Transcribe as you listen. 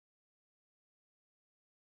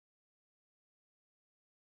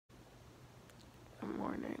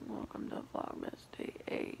morning. Welcome to Vlogmas Day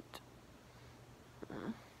 8.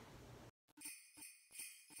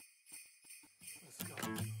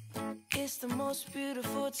 It's the most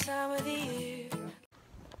beautiful time of the year.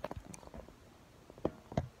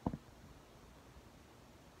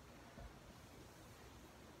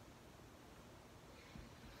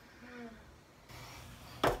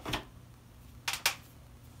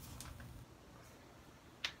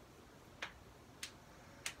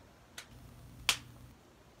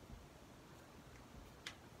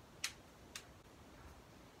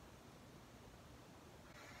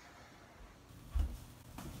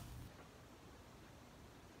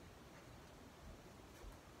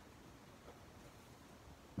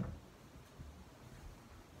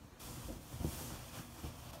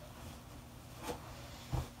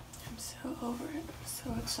 So over it. I'm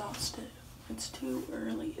so exhausted. It's too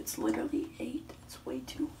early. It's literally 8. It's way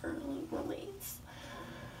too early. Release.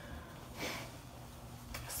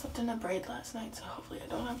 I slept in a braid last night, so hopefully I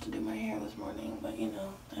don't have to do my hair this morning. But you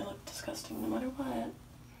know, I look disgusting no matter what.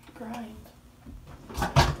 Grind.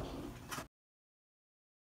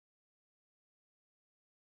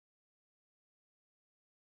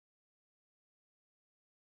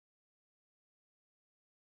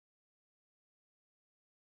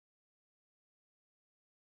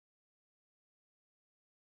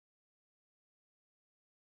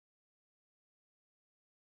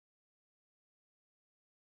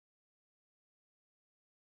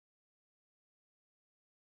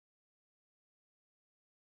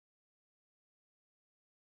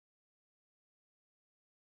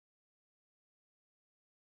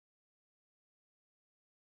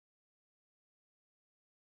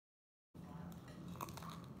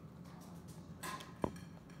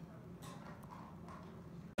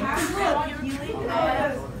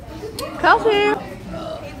 Kelsey! Hey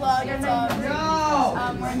vlog, it's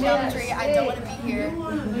we're in geometry. I don't want to be here.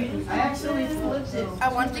 I actually flipped it.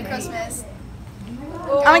 I want to do Christmas.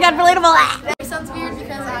 Oh my god, relatable! That sounds weird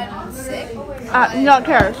because I'm sick. No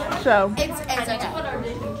cares, so. It's okay.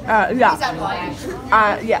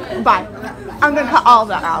 Yeah. Yeah, bye. I'm gonna cut all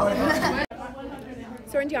that out.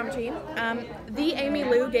 So we're in geometry. The Amy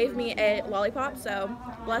Lou gave me a lollipop, so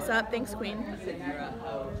bless up. Thanks, Queen. Say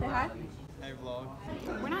hi. Hey vlog.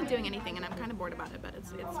 We're not doing anything, and I'm kind of bored about it, but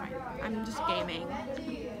it's fine. I'm just gaming.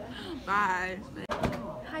 Bye.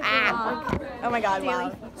 Hi, oh my god,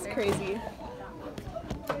 wow. It's crazy.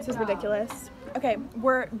 This is ridiculous. Okay,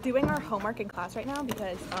 we're doing our homework in class right now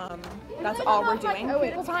because that's all we're doing.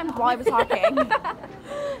 Multiple times while I was talking.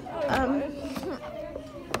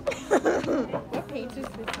 What page is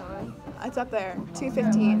this on? It's up there.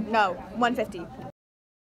 215. No, 150.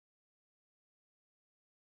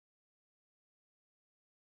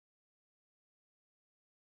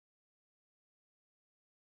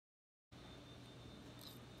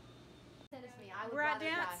 We're at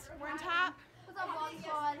dance. We're in top. What's up, vlog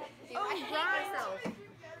squad? Dude, Oh, I hate right. myself.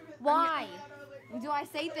 Why do I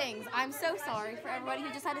say things? I'm so sorry for everybody who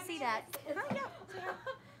just had to see that. Hurry up.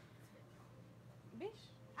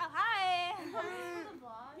 Oh, hi.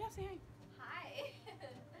 Yeah, say hi. Hi.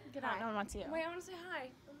 Get out. No one wants you. Wait, I want to say hi.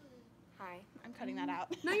 Hi. I'm cutting that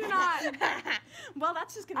out. No, you're not. Well,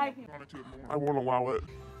 that's just gonna make me. I won't allow it.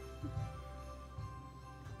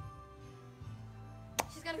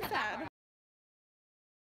 She's gonna cut that part.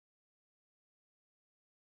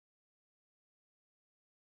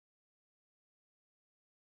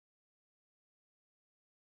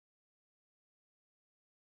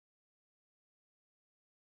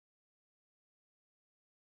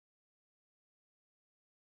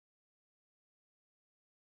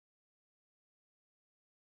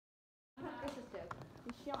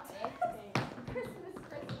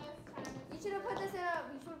 You should have put this in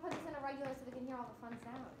a regular so they can hear all the fun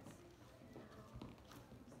sounds.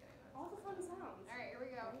 All the fun sounds. All right, here we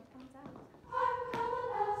go. Fun sounds.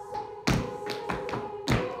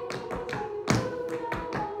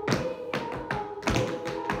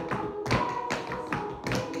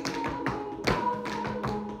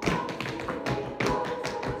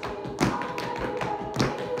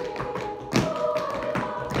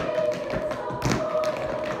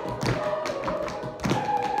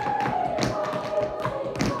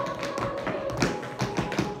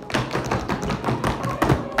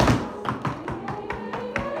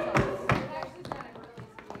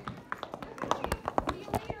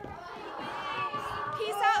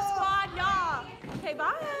 Peace out, squad, y'all. Okay,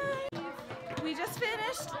 bye. We just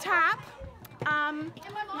finished tap.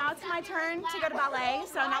 Now it's my turn to go to ballet,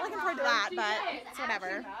 so I'm not looking forward to that, but it's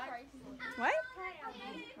whatever. What?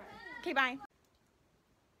 Okay, bye.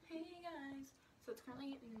 Hey guys. So it's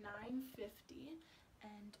currently 9:50,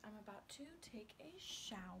 and I'm about to take a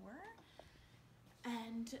shower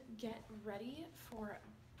and get ready for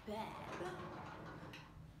bed.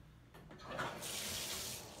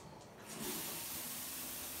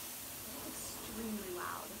 Extremely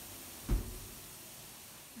loud.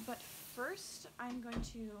 But first, I'm going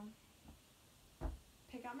to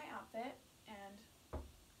pick out my outfit and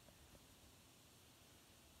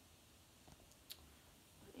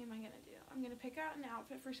what am I gonna do? I'm gonna pick out an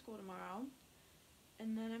outfit for school tomorrow,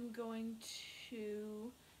 and then I'm going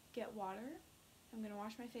to get water. I'm gonna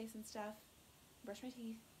wash my face and stuff, brush my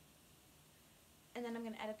teeth, and then I'm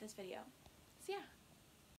gonna edit this video. So yeah.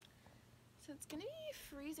 So it's gonna be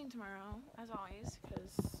freezing tomorrow, as always,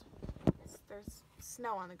 because there's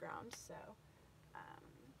snow on the ground, so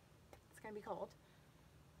it's gonna be cold.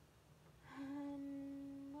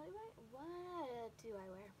 What do I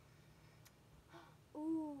wear?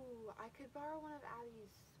 Ooh, I could borrow one of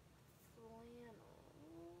Abby's flannels. I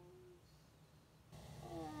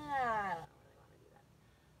don't really want to do that.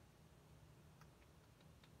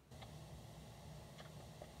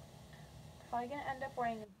 Probably gonna end up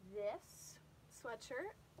wearing this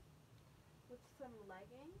sweatshirt with some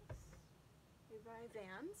leggings. These are my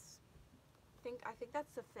Vans. I think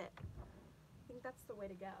that's the fit. I think that's the way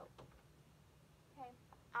to go. Okay,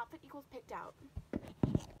 outfit equals picked out.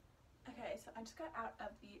 Okay, so I just got out of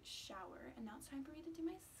the shower and now it's time for me to do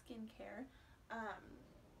my skincare.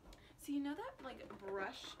 So you know that like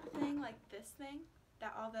brush thing, like this thing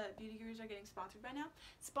that all the beauty gurus are getting sponsored by now?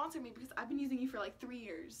 Sponsor me because I've been using you for like 3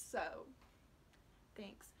 years, so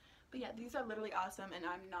thanks. But yeah, these are literally awesome, and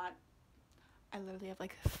I literally have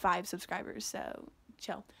like 5 subscribers, so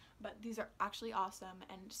chill. But these are actually awesome,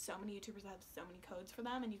 and so many YouTubers have so many codes for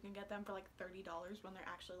them, and you can get them for like $30 when they're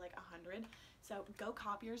actually like $100. So go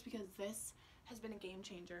cop yours, because this has been a game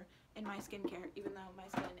changer in my skincare, even though my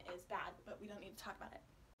skin is bad, but we don't need to talk about it.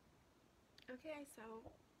 Okay, so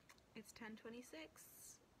it's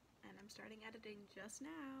 10:26 and I'm starting editing just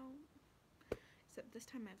now, except this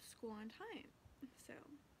time I have school on time, so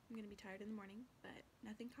I'm gonna be tired in the morning, but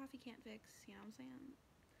nothing coffee can't fix, you know what I'm saying?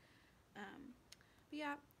 But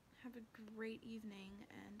yeah, have a great evening,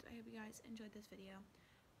 and I hope you guys enjoyed this video.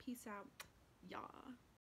 Peace out, y'all.